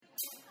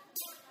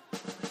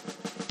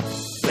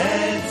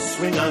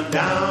swing on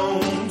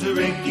down to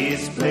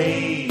Ricky's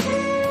place,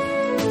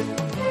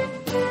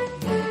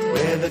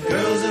 where the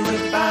girls are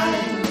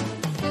refined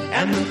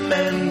and the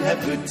men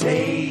have good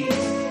taste.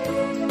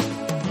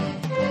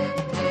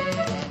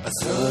 A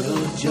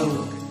subtle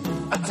joke,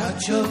 a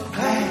touch of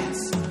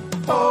class,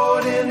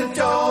 poured in a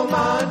tall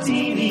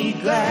martini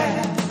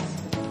glass.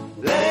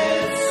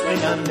 Let's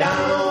swing on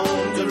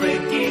down to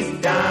Ricky's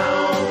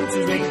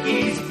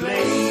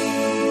place.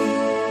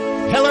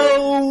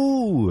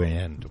 Hello,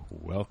 and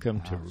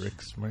welcome to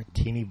Rick's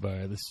Martini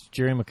Bar. This is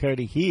Jerry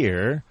McCarty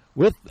here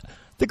with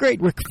the great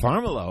Rick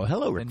Farmelo.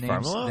 Hello, Rick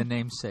Farmelo. The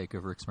namesake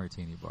of Rick's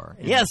Martini Bar.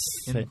 Yes.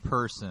 In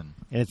person.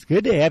 And it's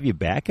good to have you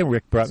back, and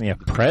Rick brought me a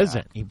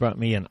present. He brought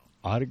me an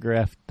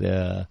autographed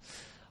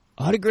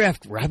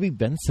Robbie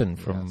Benson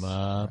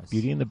from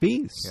Beauty and the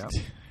Beast. Yep.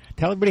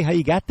 Tell everybody how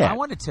you got that. I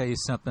want to tell you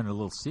something, a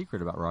little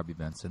secret about Robbie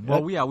Benson.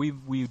 Well,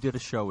 we did a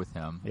show with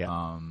him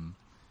in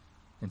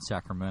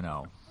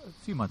Sacramento a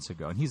few months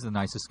ago, and he's the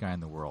nicest guy in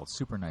the world,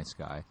 super nice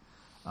guy.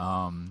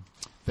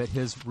 But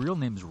his real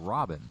name's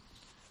Robin.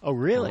 Oh,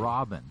 really?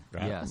 Robin,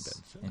 yes.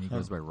 Benson. And he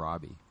goes by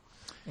Robbie.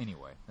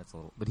 Anyway, that's a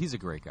little. But he's a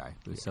great guy.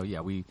 Yeah. So yeah,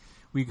 we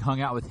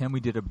hung out with him. We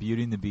did a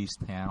Beauty and the Beast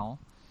panel,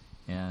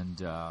 and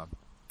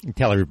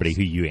tell everybody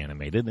who you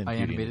animated. I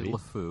animated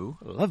LeFou.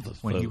 I love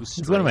LeFou. When he was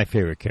straight, he's one of my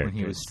favorite characters.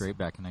 When he was straight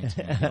back in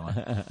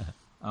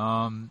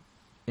 1991.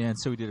 And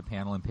so we did a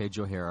panel, and Paige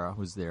O'Hara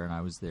was there, and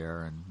I was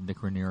there, and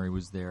Nick Ranieri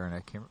was there, and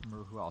I can't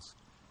remember who else.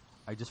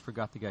 I just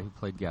forgot the guy who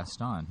played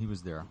Gaston. He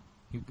was there.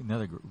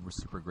 Another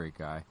super great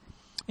guy.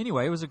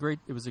 Anyway, it was a great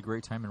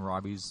time, and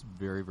Robbie's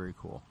very, very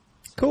cool.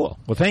 Cool.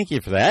 Well, thank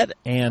you for that.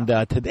 And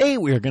today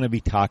we are going to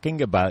be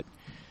talking about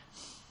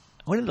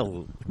one of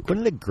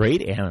the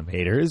great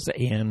animators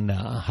in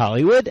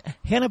Hollywood,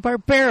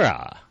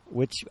 Hanna-Barbera,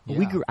 which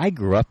I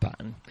grew up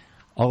on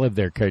all of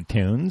their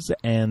cartoons.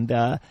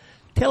 And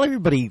tell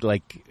everybody,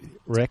 like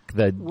Rick,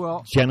 the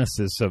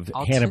genesis of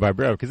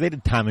Hanna-Barbera, because they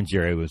did Tom and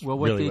Jerry was what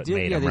really they what did,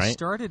 made them, right? They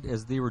started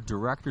as they were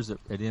directors at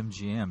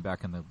MGM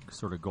back in the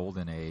sort of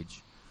golden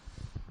age.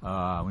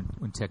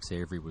 When Tex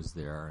Avery was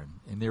there,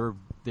 and they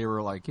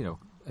were like a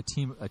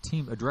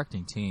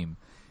directing team,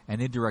 and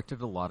they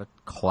directed a lot of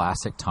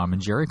classic Tom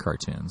and Jerry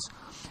cartoons.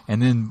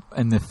 And then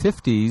in the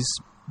 50s,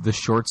 the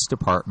shorts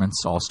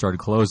departments all started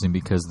closing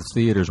because the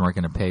theaters weren't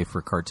going to pay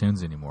for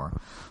cartoons anymore.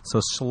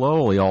 So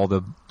slowly, all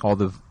the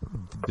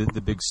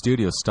big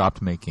studios stopped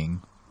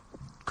making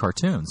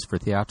cartoons for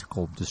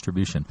theatrical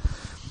distribution.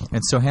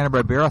 And so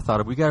Hanna-Barbera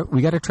thought we got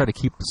to try to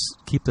keep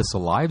this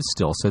alive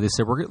still. So they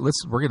said we're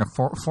going to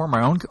form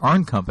our own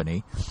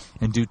company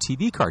and do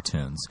TV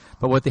cartoons.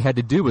 But what they had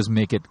to do was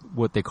make it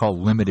what they call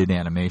limited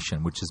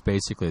animation, which is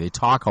basically they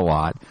talk a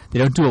lot. They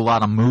don't do a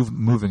lot of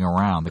moving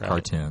around the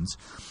cartoons.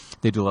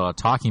 They do a lot of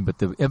talking, but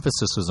the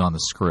emphasis was on the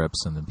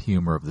scripts and the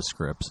humor of the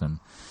scripts. And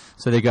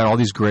so they got all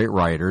these great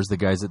writers. A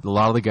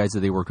lot of the guys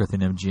that they worked with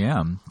in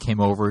MGM came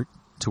over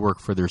to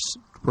work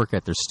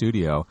at their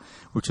studio,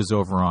 which was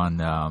over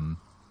on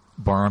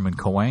Barham and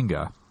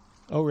Cahuenga.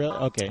 Oh, really?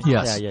 Okay.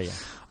 Yes. Yeah.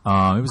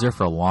 It was there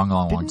for a long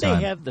time. Didn't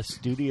they have the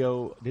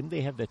studio? Didn't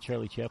they have the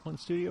Charlie Chaplin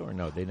studio, or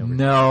no? They never.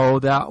 No,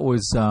 that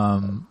was.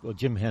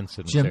 Jim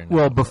Henson was there now.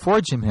 Well,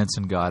 before Jim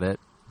Henson got it,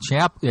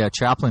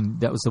 Chaplin.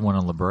 That was the one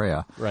on La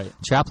Brea. Right.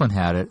 Chaplin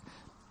had it.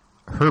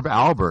 Herb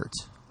Albert.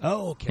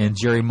 Oh, okay. And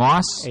Jerry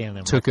Moss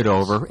A&M took it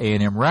Records. over.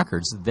 A&M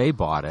Records. They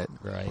bought it.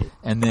 Right.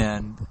 And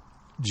then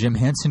Jim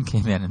Henson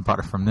came in and bought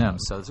it from them.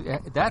 So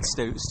that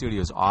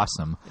studio is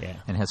awesome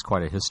and has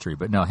quite a history.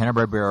 But no,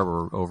 Hanna-Barbera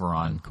were over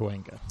on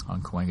Cahuenga.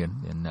 On Cahuenga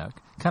in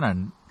kind of, I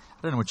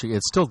don't know what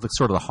it's still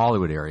sort of the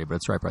Hollywood area, but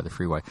it's right by the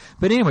freeway.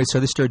 But anyway,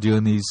 so they started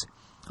doing these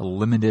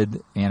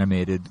limited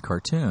animated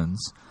cartoons.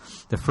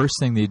 The first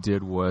thing they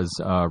did was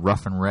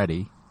Rough and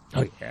Ready.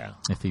 Oh, yeah.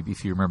 If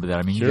you remember that.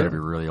 I mean, sure. You got to be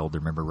really old to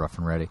remember Rough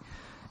and Ready.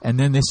 And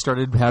then they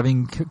started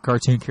having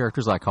cartoon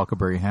characters like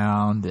Huckleberry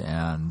Hound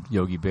and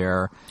Yogi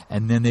Bear.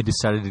 And then they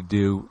decided to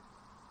do,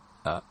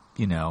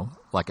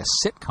 like a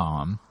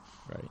sitcom.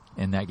 Right.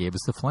 And that gave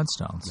us the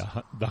Flintstones.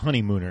 The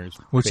Honeymooners.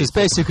 Which is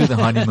basically the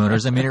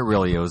Honeymooners. I mean, it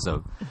really was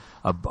a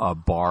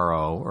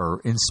borrow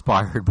or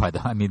inspired by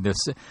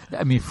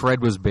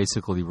Fred was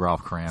basically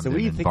Ralph Cramden, So what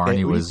do you and think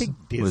Barney what was do you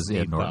think Disney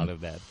Ed Norton. thought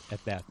of that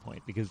at that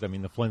point? Because, the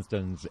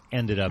Flintstones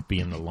ended up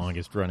being the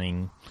longest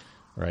running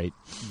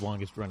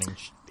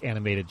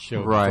animated show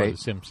before The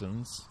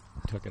Simpsons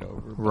took it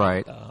over.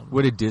 Right.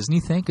 What did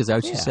Disney think? Is that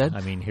what you said?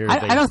 I mean, here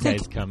I don't these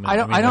guys think, come in.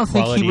 I don't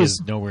think he was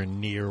is nowhere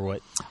near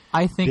what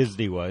I think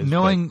Disney was.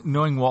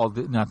 Knowing Walt,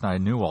 not that I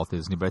knew Walt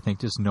Disney, but I think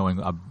just knowing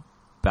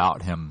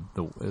about him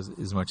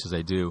as much as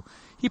I do,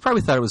 he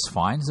probably thought it was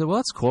fine. He said, "Well,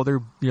 that's cool.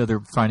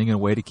 They're finding a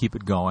way to keep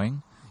it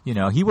going."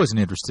 He wasn't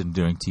interested in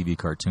doing TV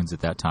cartoons at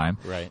that time.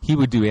 Right. He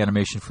would do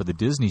animation for the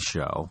Disney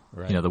show,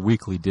 right. The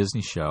weekly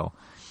Disney show,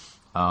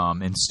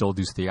 and still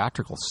do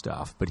theatrical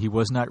stuff. But he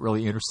was not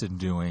really interested in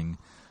doing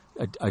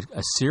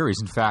a series.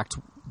 In fact,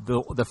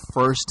 the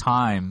first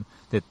time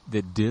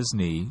that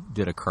Disney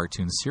did a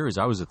cartoon series,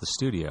 I was at the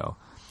studio.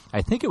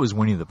 I think it was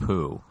Winnie the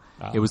Pooh.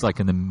 It was like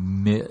in the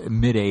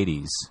mid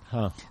 80s.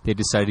 Huh. They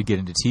decided to get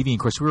into TV. And of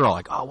course, we were all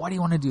like, "Oh, why do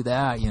you want to do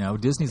that?"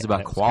 Disney's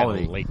about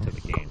quality. Late to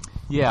the game.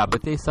 Yeah,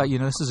 but they thought,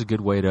 this is a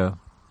good way to.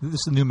 This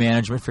is the new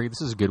management figured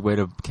this is a good way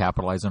to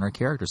capitalize on our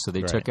characters. So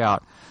they took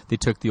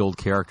the old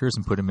characters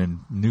and put them in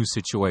new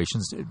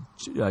situations.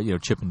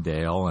 Chip and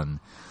Dale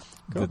and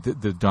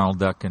the Donald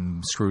Duck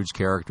and Scrooge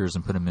characters,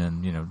 and put them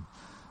in.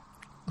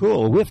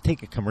 Cool. We have to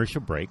take a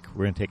commercial break.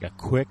 We're going to take a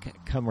quick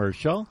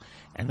commercial,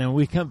 and then when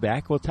we come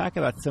back, we'll talk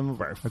about some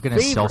of our. We're going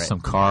to sell some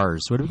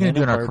cars. What are we going to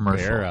do in our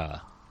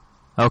commercial?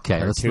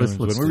 Okay, let's when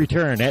we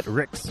return at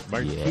Rick's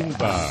Martini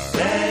Bar.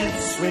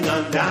 Let's swing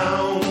on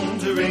down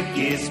to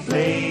Ricky's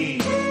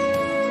place,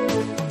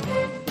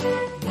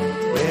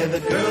 where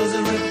the girls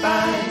are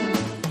refined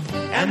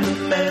and the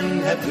men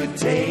have good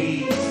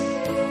taste.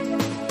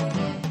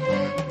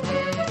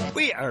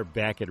 We are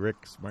back at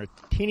Rick's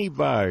Martini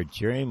Bar.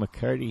 Jerry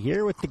McCarty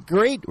here with the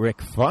great Rick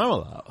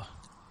Farmelo.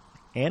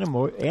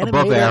 Animator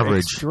above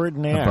average,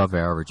 extraordinaire. Above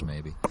average,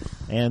 maybe.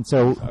 And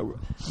so, have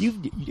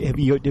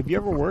you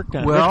ever worked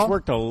on? Well, Rick's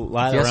worked a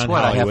lot guess around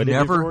what? Hollywood.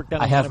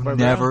 I have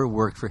never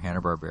worked for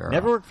Hanna-Barbera.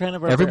 Never worked for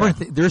Hanna-Barbera.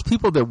 Everybody, there's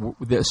people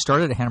that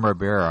started at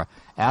Hanna-Barbera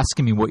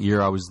asking me what year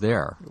I was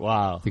there.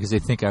 Wow! Because they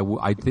think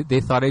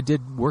they thought I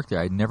did work there.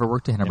 I never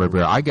worked at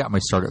Hanna-Barbera. I got my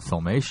start at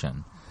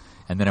Filmation,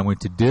 and then I went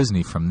to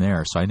Disney from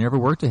there. So I never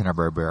worked at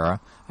Hanna-Barbera.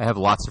 I have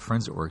lots of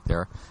friends that work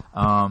there.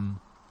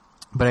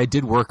 But I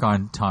did work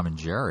on Tom and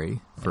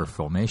Jerry for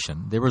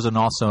Filmation. There was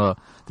also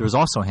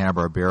a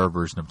Hanna-Barbera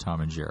version of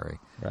Tom and Jerry.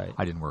 Right.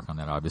 I didn't work on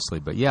that,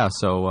 obviously, but yeah.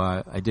 So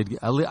I did.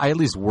 I at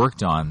least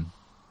worked on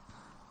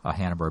a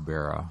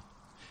Hanna-Barbera.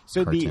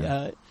 So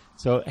cartoon.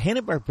 So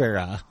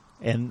Hanna-Barbera,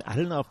 and I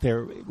don't know if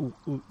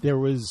there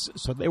was.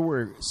 So they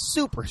were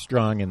super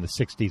strong in the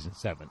 60s and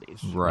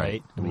 70s.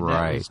 Right. I mean,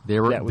 right. They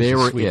were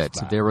it.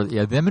 Spot. They were.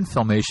 Yeah. Them and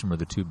Filmation were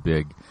the two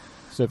big.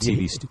 So if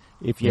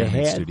you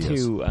had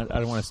studios. to, I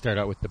don't want to start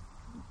out with the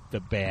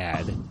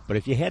bad, but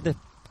if you had to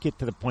get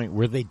to the point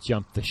where they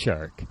jumped the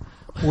shark,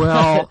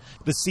 well,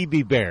 the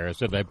CB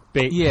Bears or the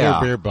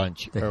Hair Bear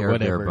Bunch, the or Hair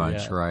whatever, Bear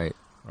Bunch, right?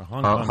 Or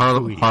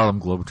Harlem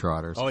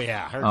Globetrotters. Oh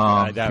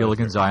yeah,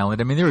 Gilligan's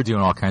Island. I mean, they were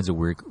doing all kinds of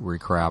weird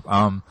crap.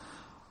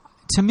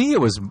 To me, it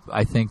was,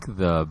 I think,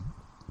 the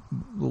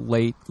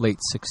late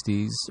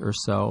 60s or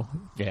so.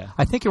 Yeah.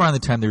 I think around the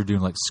time they were doing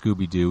like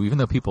Scooby-Doo, even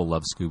though people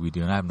love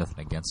Scooby-Doo, and I have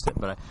nothing against it,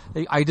 but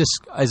I just,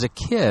 as a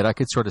kid, I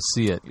could sort of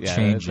see it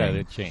changing.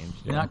 It changed.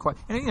 Yeah. Not quite.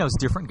 And, it's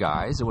different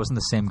guys. It wasn't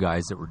the same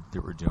guys that were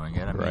doing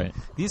it. I mean,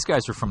 these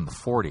guys are from the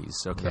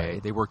 40s, okay?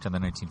 Right. They worked in the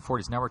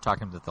 1940s. Now we're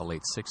talking about the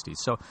late 60s.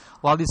 So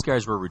a lot of these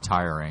guys were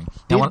retiring.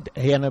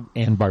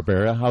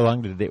 Hanna-Barbera,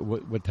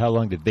 how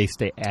long did they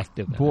stay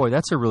active? Boy,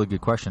 that's a really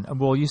good question.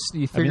 Well, you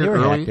figure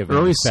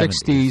early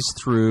 60s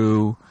through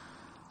it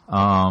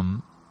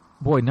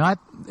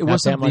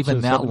wasn't even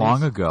that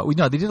long ago.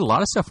 No, they did a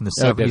lot of stuff in the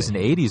 70s and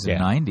 80s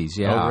and 90s.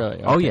 Yeah. Oh, really?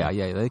 Okay. Oh,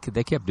 yeah.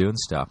 They kept doing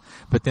stuff,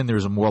 but then there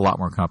was a lot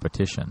more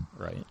competition.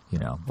 Right.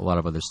 A lot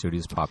of other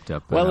studios popped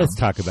up. Well, let's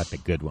talk about the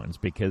good ones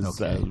because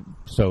some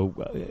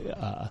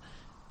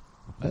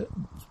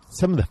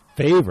of the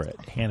favorite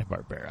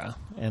Hanna-Barbera,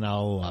 and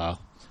I'll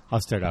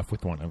start off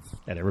with one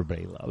that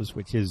everybody loves,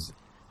 which is.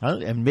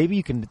 And maybe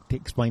you can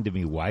explain to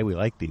me why we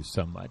like these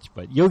so much,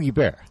 but Yogi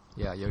Bear.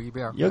 Yeah, Yogi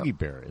Bear. Yogi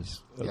Bear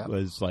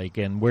was like,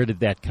 and where did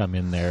that come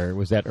in there?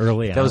 Was that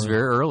early? That was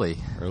very early.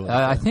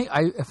 I think,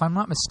 if I'm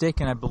not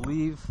mistaken, I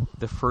believe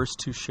the first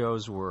two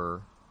shows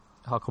were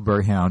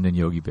Huckleberry Hound and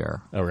Yogi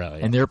Bear. Oh,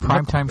 really? And they're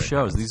primetime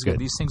shows.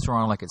 These things were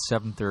on like at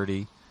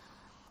 7:30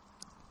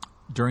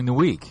 during the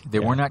week. They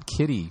were not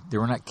kiddie. They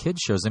were not kid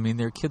shows. I mean,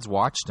 their kids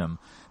watched them,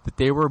 but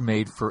they were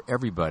made for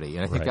everybody.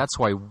 And I think that's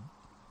why,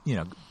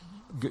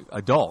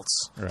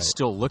 adults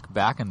still look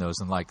back in those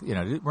and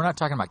we're not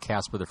talking about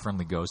Casper the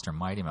Friendly Ghost or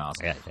Mighty Mouse.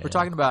 We're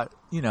talking about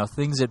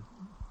things that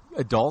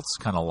adults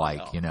kind of like.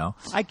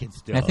 I can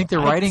still. And I think the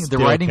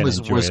writing was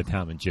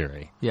Tom and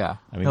Jerry. Yeah,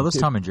 I mean, those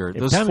Tom and Jerry.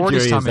 Those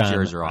 40s Tom and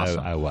Jerry's are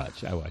awesome. I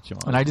watch them.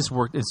 And I just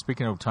worked. And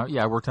speaking of Tom,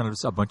 I worked on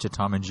a bunch of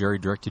Tom and Jerry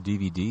direct to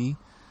DVD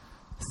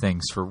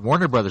things for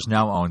Warner Brothers.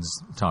 Now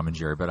owns Tom and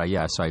Jerry, but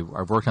so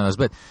I've worked on those.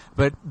 But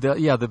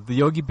the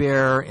Yogi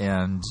Bear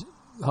and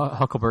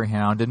Huckleberry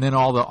Hound, and then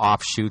all the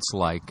offshoots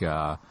like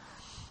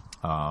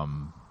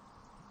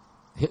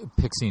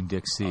Pixie and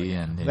Dixie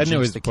and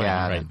Jinx the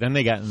Cat. Right. Then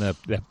they got in the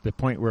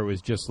point where it was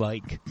just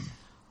like,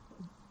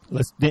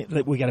 we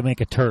got to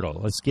make a turtle.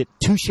 Let's get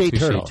Touche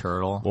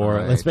Turtle.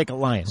 Or let's make a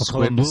lion.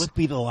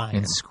 Blippi the Lion.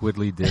 And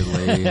Squiddly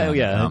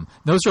Diddly.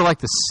 Those are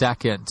like the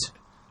second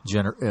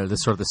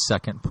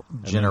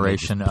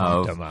generation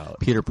of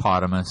Peter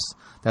Potamus.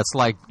 That's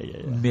like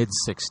mid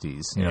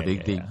 60s.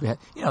 They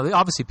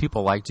obviously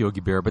people liked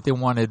Yogi Bear, but they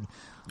wanted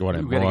we got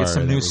to get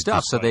some new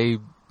stuff, so they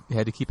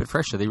had to keep it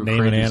fresh. So they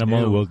name an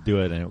animal, we'll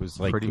do it, and it was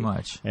like pretty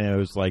much. And it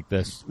was like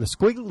the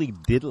Squiggly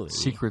Diddly,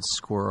 Secret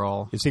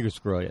Squirrel,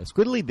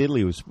 Squiggly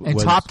Diddly was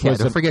Top Cat.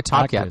 Don't forget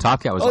Top Cat.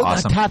 Top Cat was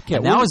awesome. Top Cat.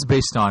 And that was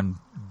based on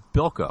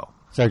Bilko.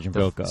 Sergeant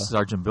Bilko.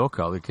 Sergeant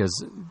Bilko,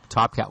 because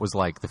Top Cat was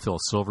like the Phil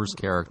Silvers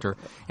character,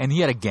 and he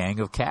had a gang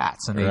of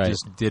cats, and they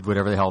just did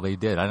whatever the hell they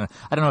did. I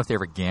don't know if they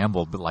ever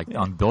gambled, but like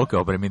on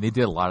Bilko, but I mean they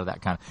did a lot of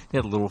that kind of. They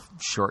had a little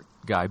short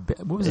guy.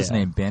 What was his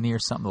name? Benny or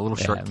something? A little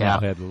short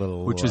cat, had a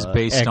little, which was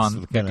based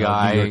on the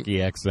guy. New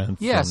Yorkie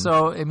accents. Yeah,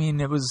 so I mean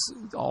it was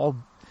all,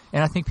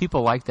 and I think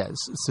people like that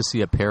to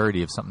see a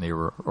parody of something they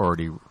were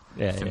already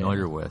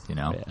familiar with. You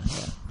know. Yeah.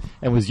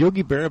 And was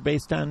Yogi Berra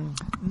based on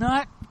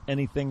not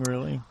anything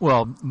really?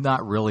 Well,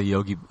 not really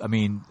Yogi. I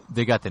mean,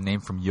 they got the name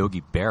from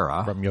Yogi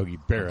Berra. From Yogi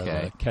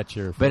Berra, the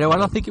catcher. But I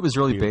don't think it was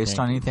really based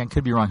on anything. I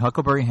could be wrong.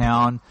 Huckleberry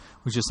Hound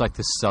was just like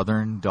this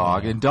southern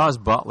dog. And Dawes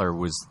Butler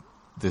was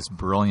this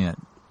brilliant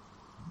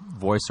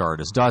voice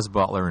artist. Dawes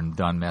Butler and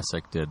Don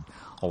Messick did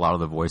a lot of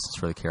the voices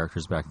for the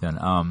characters back then.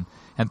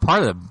 And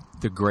part of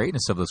the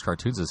greatness of those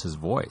cartoons is his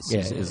voice,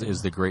 is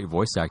the great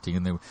voice acting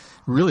and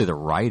really the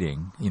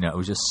writing. You know, it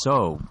was just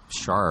so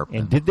sharp.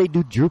 And did they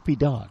do Droopy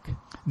Dog?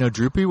 No,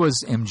 Droopy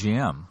was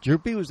MGM.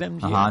 Droopy was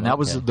MGM.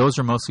 And those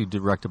are mostly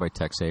directed by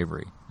Tex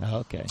Avery. Oh,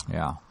 okay.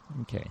 Yeah.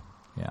 Okay.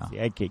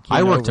 Yeah. See,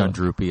 I worked on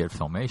Droopy at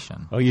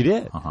Filmation. Oh, you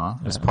did?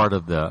 As part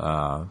of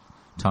the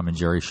Tom and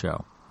Jerry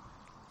show.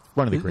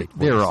 One of the great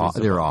voices.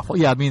 They were awful.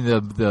 Yeah, I mean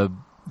the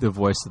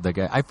voice of the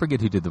guy. I forget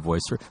who did the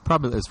voice.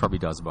 It's probably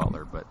Dawes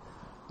Butler, but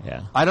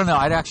yeah, I don't know.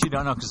 I actually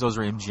don't know because those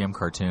were MGM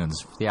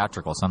cartoons,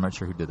 theatrical. So I'm not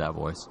sure who did that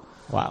voice.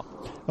 Wow.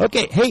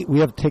 Okay, hey,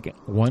 we have to take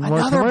one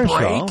more commercial,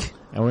 break.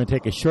 And we're going to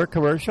take a short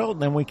commercial.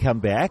 And then we come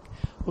back.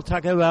 We'll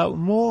talk about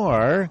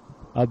more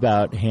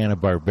about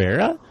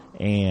Hanna-Barbera,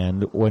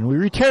 and when we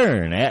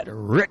return at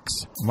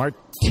Rick's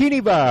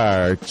Martini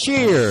Bar.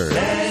 Cheers.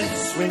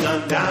 Let's swing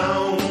on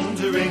down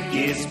to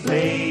Ricky's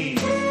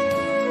place,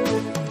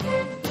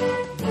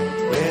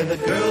 where the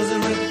girls are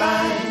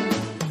refined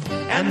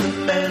and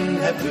the men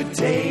have good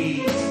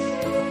taste.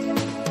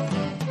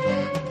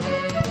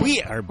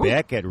 We are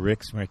back at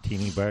Rick's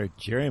Martini Bar.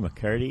 Jerry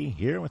McCarty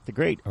here with the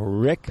great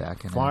Rick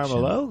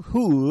Farmelo,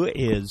 who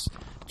is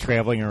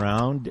traveling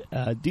around.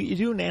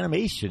 Doing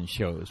animation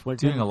shows.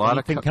 Doing a lot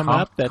of come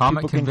up that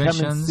people can come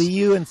and see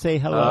you and say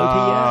hello to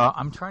you.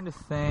 I'm trying to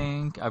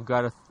think. I've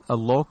got a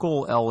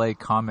local LA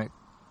comic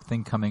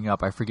thing coming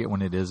up. I forget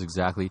when it is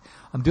exactly.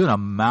 I'm doing a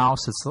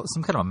mouse. It's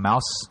some kind of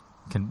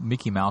a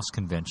Mickey Mouse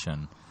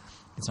convention.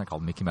 It's not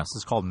called Mickey Mouse.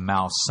 It's called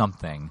Mouse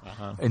something.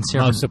 In San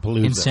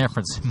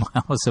Francisco.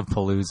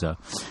 Mouse-a-palooza.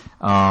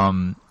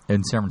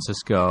 In San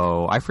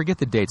Francisco. I forget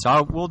the dates.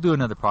 We'll do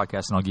another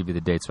podcast and I'll give you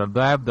the dates. But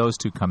I have those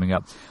two coming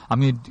up.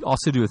 I'm going to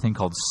also do a thing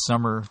called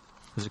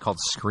is it called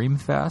Scream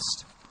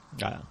Fest?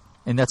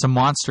 And that's a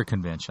monster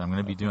convention. I'm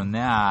going to be doing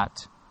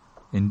that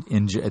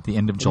at the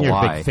end of July.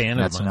 You're a big fan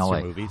That's of monster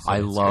in LA. movies. So I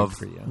love.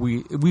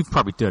 We've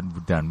probably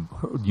done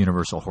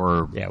Universal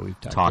Horror we've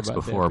talks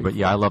before, but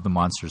I love the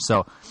monsters.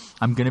 So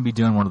I'm going to be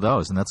doing one of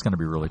those, and that's going to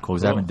be really cool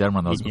because I haven't done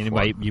one of those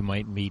before. You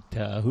might meet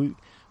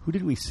who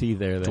did we see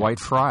there? Dwight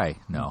Fry.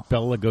 No,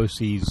 Bela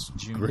Lugosi's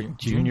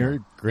junior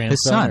grandson.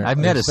 His son. I've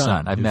met his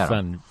son. I've met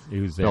him. He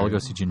was there. Bela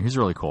Lugosi Jr. He's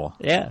really cool.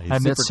 Yeah, I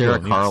met Sarah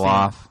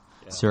Karloff.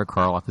 Sarah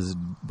Karloff is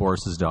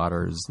Boris's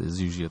daughter.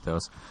 Is usually at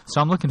those.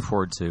 So I'm looking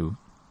forward to.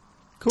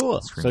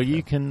 Cool. So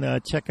you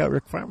can check out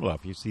Rick Farmelo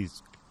if you see.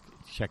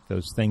 Check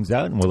those things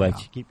out, and we'll let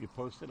you keep you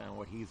posted on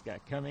what he's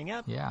got coming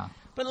up. Yeah.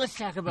 But let's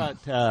talk about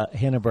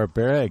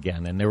Hanna-Barbera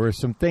again. And there were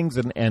some things,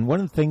 and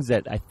one of the things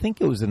that I think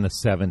it was in the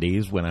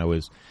 70s when I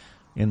was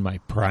in my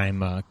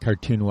prime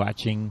cartoon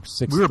watching.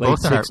 We were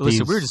both in our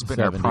 60s, we were just in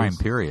our 70s. prime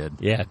period.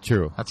 Yeah,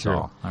 true. That's true.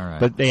 all. All right.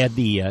 But they had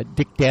the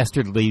Dick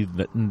Dastardly,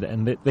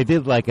 and they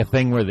did like a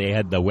thing where they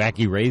had the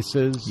wacky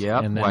races. Yeah,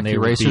 and then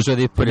wacky races where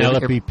they put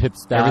Penelope Pit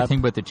Stop,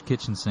 everything but the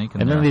kitchen sink.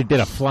 And then they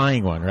did a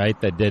flying one, right?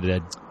 That did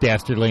a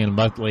Dastardly and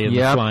Muttley and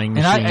the flying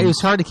machine. And it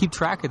was hard to keep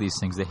track of these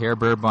things. The Hair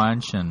Bear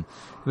Bunch, and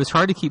it was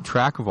hard to keep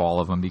track of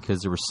all of them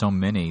because there were so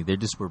many. They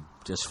just were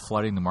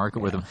flooding the market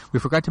with them. We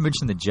forgot to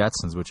mention the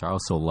Jetsons, which I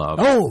also love.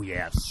 Oh,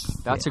 yes.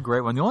 That's a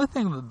great one. The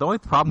only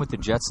problem with the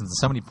Jetsons, and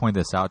somebody pointed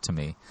this out to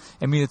me.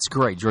 I mean, it's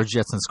great. George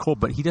Jetson's cool,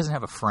 but he doesn't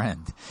have a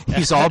friend.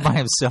 He's all by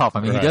himself.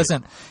 I mean, he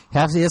doesn't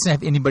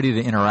have anybody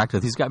to interact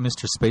with. He's got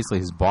Mr. Spacely,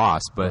 his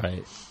boss, but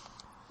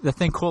the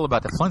thing cool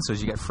about the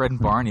Flintstones, you got Fred and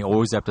Barney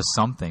always up to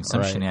something,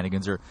 some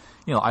shenanigans, or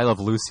I Love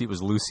Lucy. It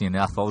was Lucy and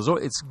Ethel.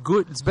 It's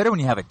good. It's better when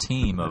you have a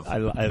team of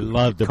I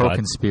loved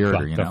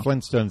co-conspirator. The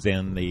Flintstones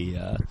and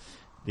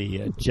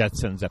the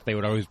Jetsons, if they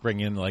would always bring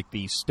in like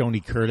the Stoney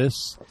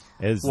Curtis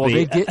as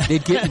they'd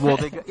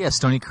get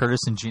Stoney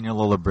Curtis and Gina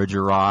Lola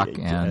Bridger-Rock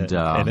and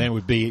then it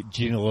would be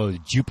Gina Lola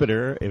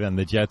Jupiter and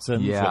the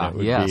Jetsons. Yeah, and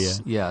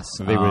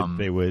it would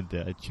they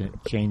would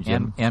change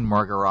them. And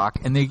Margaret Rock,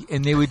 and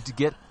they would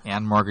get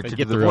Anne Margaret to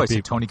do the voice,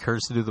 and Tony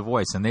Curtis to do the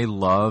voice, and they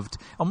loved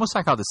almost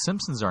like how the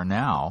Simpsons are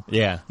now.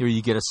 Yeah, where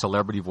you get a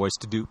celebrity voice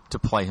to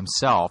play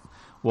himself.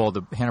 Well,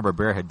 the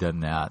Hanna-Barbera had done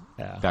that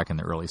Yeah. back in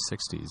the early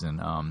 60s. And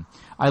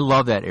I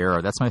love that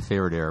era. That's my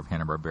favorite era of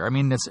Hanna-Barbera. I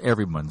mean, that's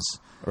everyone's.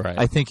 Right.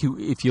 I think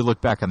if you look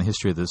back on the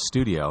history of the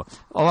studio,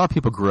 a lot of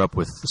people grew up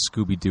with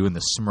Scooby-Doo and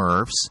the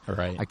Smurfs.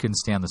 Right. I couldn't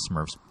stand the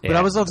Smurfs. But Yeah,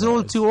 I was a little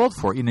that was- too old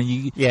for it. You know,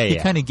 you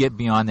Yeah. kind of get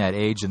beyond that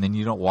age, and then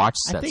you don't watch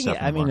I that think, stuff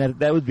I mean, anymore.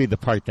 that would be the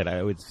part that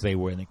I would say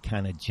when it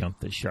kind of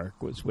jumped the shark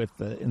was with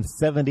in the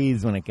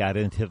 70s when it got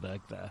into the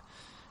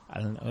I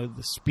don't know,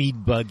 the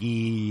speed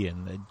buggy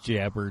and the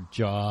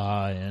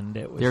Jabberjaw, and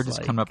it was They're just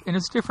like, coming up, and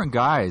it's different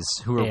guys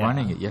who are Yeah,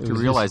 running it. You have it to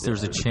was realize just-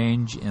 there's a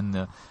change in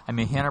the. I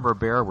mean,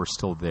 Hanna-Barbera were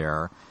still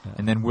there,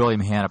 and then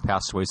William Hanna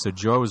passed away, so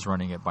Joe was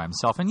running it by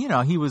himself. And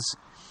he was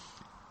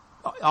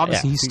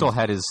obviously Yeah, he still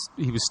had his.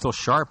 He was still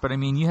sharp, but I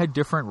mean, you had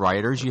different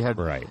writers. You had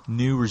Right.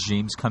 new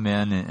regimes come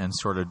in and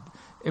sort of.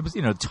 It was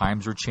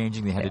times were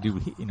changing. They had to do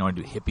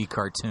do hippie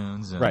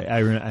cartoons. And, Right.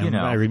 I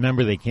know.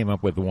 remember they came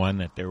up with one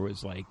that there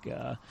was like,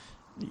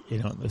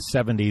 in the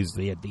 70s,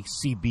 they had the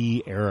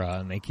CB era,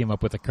 and they came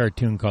up with a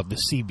cartoon called the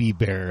CB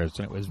Bears,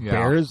 and it was Yeah.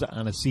 Bears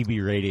on a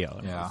CB radio.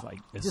 And it Yeah, was like,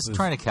 this just is,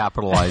 trying to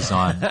capitalize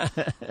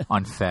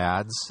on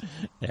fads.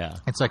 Yeah.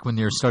 It's like when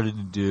they started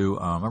to do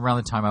around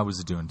the time I was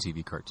doing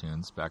TV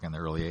cartoons back in the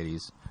early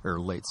 '80s or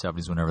late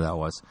 '70s, whenever that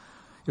was.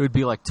 It would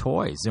be like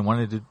toys. They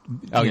wanted to,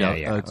 Oh, you know,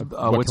 yeah.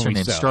 What what's can her we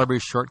name? sell? Strawberry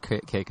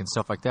shortcake and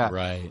stuff like that.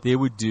 Right. They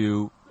would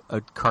do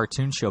a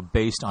cartoon show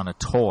based on a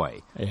toy,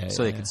 Yeah,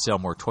 so they yeah. could sell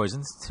more toys.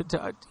 And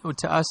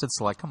to us, it's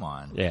like, come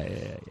on,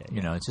 Yeah.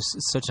 you know, it's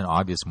such an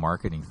obvious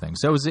marketing thing.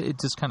 So it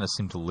just kind of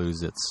seemed to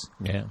lose its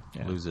Yeah.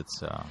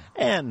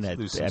 And that,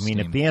 lose some I mean,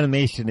 if steam. the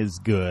animation is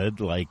good,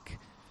 like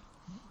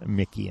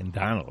Mickey and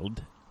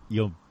Donald,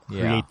 you'll Yeah.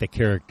 create the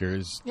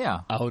characters Yeah.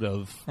 out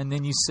of. And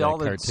then you sell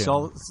That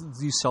cartoon.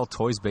 you sell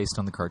toys based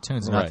on the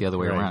cartoons, not Right, the other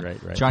way right,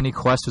 around. right. Johnny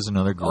Quest was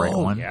another great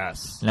one.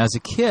 Yes. And as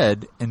a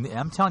kid, and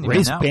I'm telling you,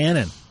 Race man,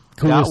 Bannon, that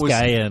coolest was,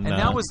 guy in. and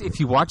that was if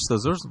you watch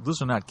those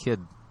are not kid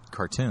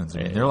cartoons. I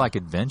mean, Yeah. they're like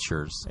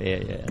adventures.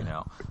 Yeah. You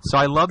know. So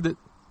I love that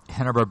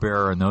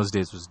Hanna-Barbera in those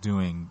days was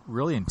doing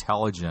really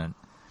intelligent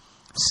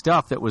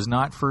stuff that was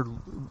not for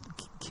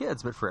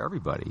kids but for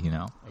everybody. You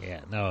know.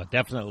 Yeah, no,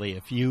 definitely.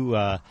 If you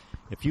want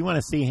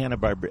to see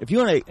Hanna-Barbera, if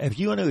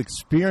you want to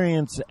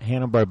experience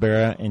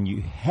Hanna-Barbera and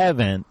you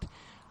haven't,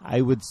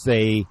 I would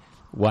say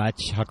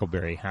watch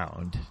Huckleberry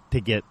Hound to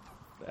get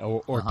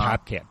or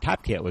Top Cat.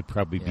 Top Cat would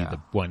probably be Yeah. the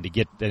one to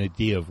get an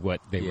idea of what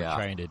they were Yeah.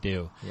 trying to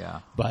do. Yeah.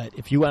 But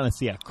if you want to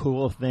see a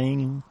cool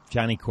thing,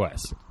 Johnny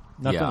Quest.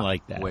 Nothing Yeah,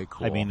 like that. way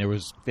cool. I mean, there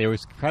was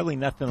probably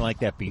nothing like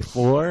that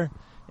before,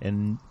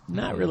 and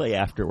not really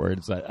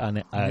afterwards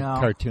on a No.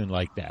 cartoon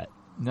like that.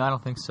 No, I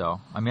don't think so.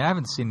 I mean, I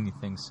haven't seen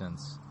anything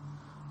since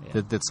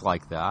Yeah. that's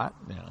like that.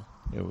 Yeah,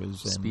 it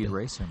was Speed and,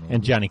 Racer, man.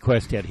 And Johnny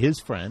Quest had his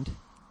friend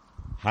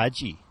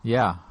Haji,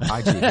 Yeah,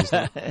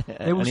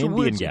 it was an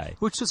Indian guy,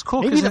 which is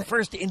cool. maybe 'cause the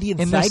first Indian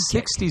in the sidekick.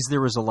 '60s, there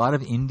was a lot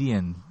of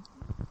Indian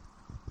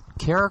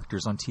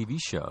characters on TV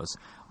shows.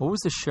 What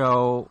was the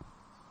show?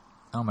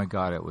 Oh my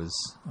God, it was.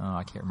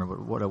 I can't remember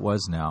what it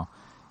was now.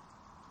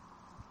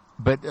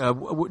 But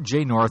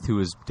Jay North, who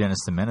was Dennis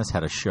the Menace,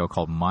 had a show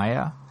called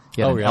Maya.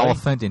 He had Oh, an really?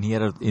 elephant, and he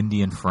had an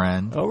Indian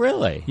friend. Oh,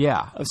 really?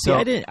 Yeah. Oh, see,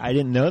 I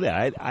didn't know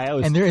that. I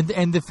always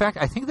And the fact,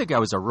 I think the guy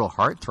was a real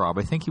heartthrob.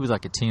 I think he was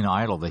like a teen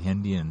idol, the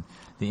Indian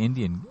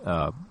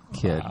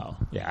kid. Wow.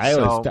 Yeah, I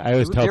So,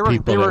 always they tell were-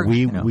 people they were, that we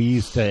you know. we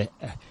used to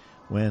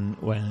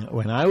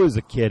when I was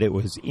a kid, it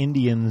was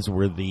Indians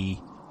were the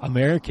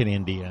American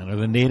Indian, or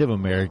the Native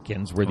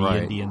Americans were the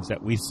Right. Indians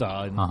that we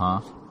saw in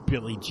Uh-huh.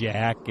 Billy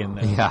Jack and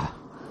Yeah.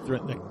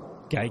 the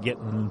guy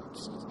getting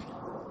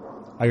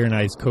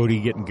Iron-Eyed Cody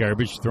getting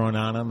garbage thrown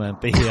on him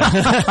at the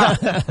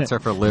That's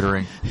right for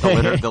littering.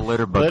 The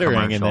litter bug littering,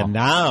 commercial. and then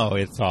now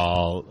it's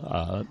all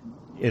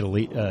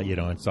Italy.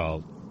 It's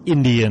all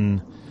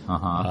Indian.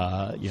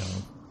 Uh-huh.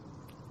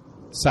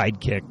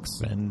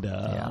 Sidekicks and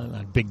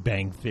Big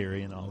Bang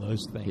Theory and all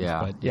those things.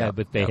 Yeah, but yeah,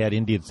 but they yeah. had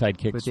Indian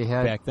sidekicks But they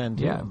had back then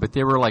too. Yeah, but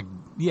they were like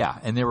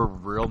and they were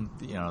real.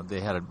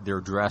 They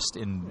were dressed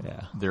in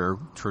Yeah. their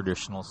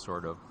traditional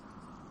sort of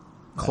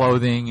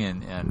clothing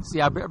and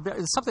but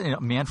it's something.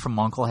 Man from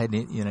U.N.C.L.E. had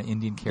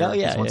Indian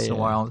characters once in a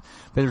while,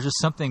 but there's just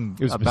something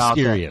It was about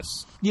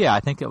mysterious. that. Yeah,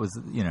 I think it was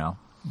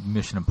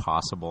Mission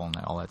Impossible and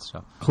all that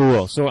stuff.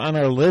 Cool. So on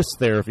our list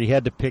there, if you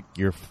had to pick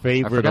your I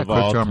favorite forgot of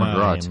all Quick Draw time,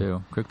 McGraw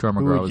too. Quick Draw who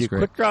McGraw would was you? great.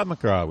 Quick Draw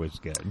McGraw was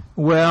good.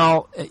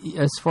 Well,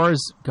 as far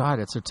as God,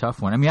 it's a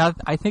tough one. I mean,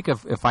 I think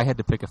if I had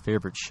to pick a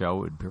favorite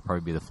show, it would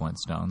probably be the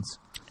Flintstones.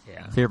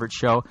 Yeah. Favorite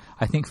show,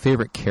 I think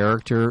favorite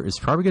character is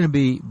probably going to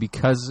be,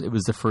 because it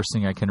was the first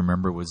thing I can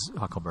remember, was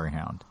Huckleberry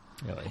Hound.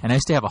 Really. And I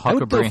used to have a I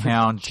would go Huckleberry for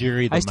Hound.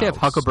 Jerry the I used to have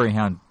Mouse. Huckleberry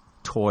Hound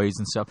toys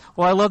and stuff.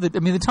 Well, I love it. I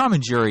mean, the Tom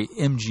and Jerry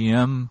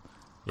MGM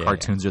Yeah,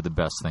 cartoons are the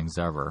best things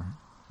ever.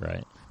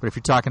 Right. But if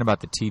you're talking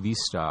about the TV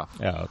stuff,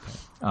 Oh, okay.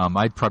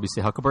 I'd probably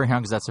say Huckleberry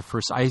Hound, because that's the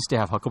first. I used to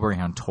have Huckleberry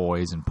Hound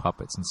toys and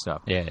puppets and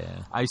stuff.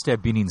 Yeah. I used to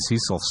have Beanie and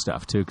Cecil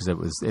stuff too, because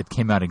it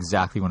came out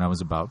exactly when I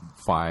was about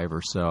 5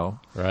 or so.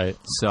 Right.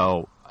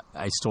 So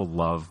I still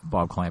love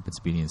Bob Clampett's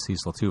Beanie and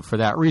Cecil too for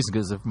that reason,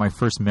 because my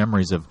first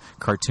memories of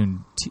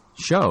cartoon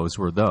shows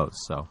were those.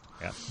 So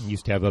Yeah. You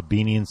used to have a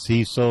Beanie and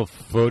Cecil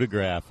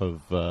photograph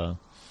of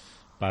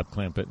Bob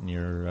Clampett in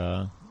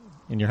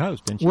your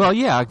house, didn't you? well,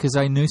 yeah, because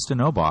I used to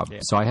know Bob, Yeah.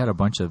 so I had a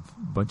bunch of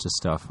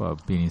stuff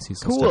of Beanie and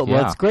Cecil Cool. stuff. Well,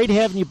 Yeah. it's great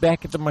having you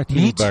back at the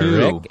Martini Me Bar, too.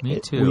 Rick. Me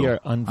too. We are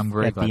I'm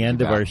very at glad the to end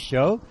be of our back.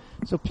 show.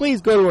 So please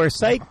go to our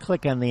site,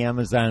 click on the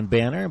Amazon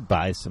banner,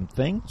 buy some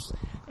things.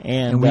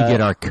 And we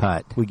get our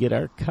cut. We get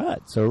our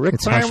cut. So, Rick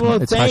It's hush Farmelo,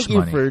 money. It's thank hush you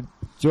money. for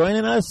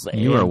joining us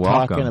You and are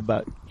welcome. talking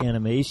about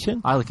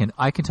animation.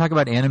 I can talk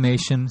about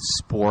animation,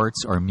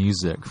 sports, or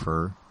music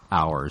for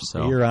hours.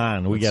 So You're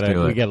on. We let's got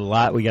do it. a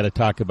lot. We got to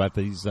talk about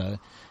this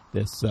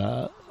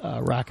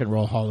Rock and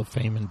Roll Hall of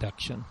Fame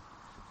induction.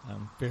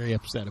 I'm very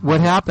upset about What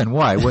it. happened?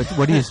 Why?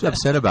 What are you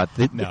upset about?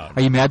 No.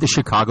 Are you mad that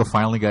Chicago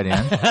finally got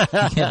in?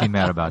 You can't be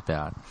mad about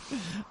that.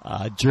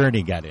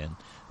 Journey got in.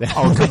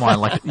 Oh, come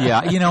on.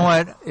 Yeah, you know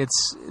what?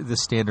 It's the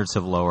standards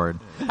have lowered.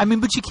 I mean,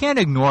 but you can't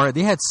ignore it.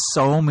 They had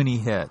so many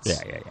hits.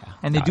 Yeah.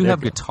 And they No, do they're have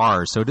good.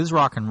 guitars, so it is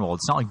rock and roll.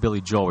 It's not like Billy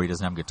Joel where he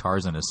doesn't have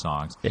guitars in his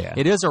songs. Yeah.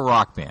 It is a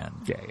rock band.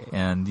 Yeah.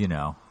 And,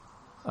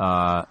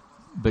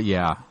 but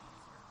yeah.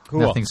 Cool.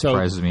 Nothing So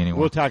surprises me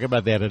anymore. We'll talk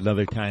about that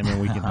another time, and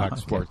we can talk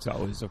Okay. sports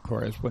always, of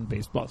course, when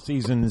baseball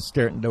season is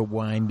starting to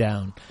wind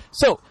down.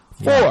 So,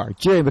 for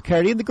Jerry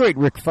McCarty and the great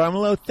Rick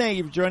Farmelo, thank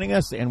you for joining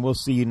us, and we'll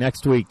see you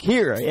next week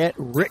here at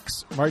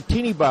Rick's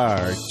Martini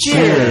Bar.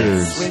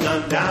 Cheers! Swing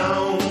on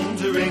down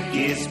to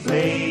Ricky's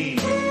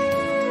place,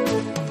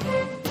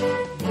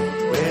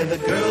 where the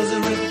girls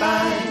are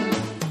refined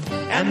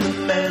and the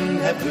men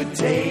have good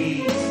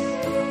taste.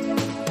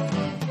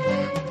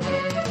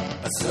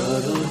 A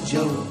subtle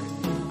joke,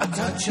 a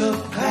touch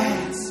of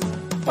class,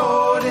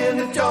 poured in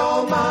a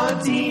tall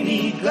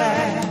martini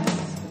glass.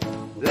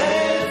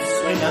 Let's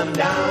swing 'em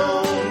down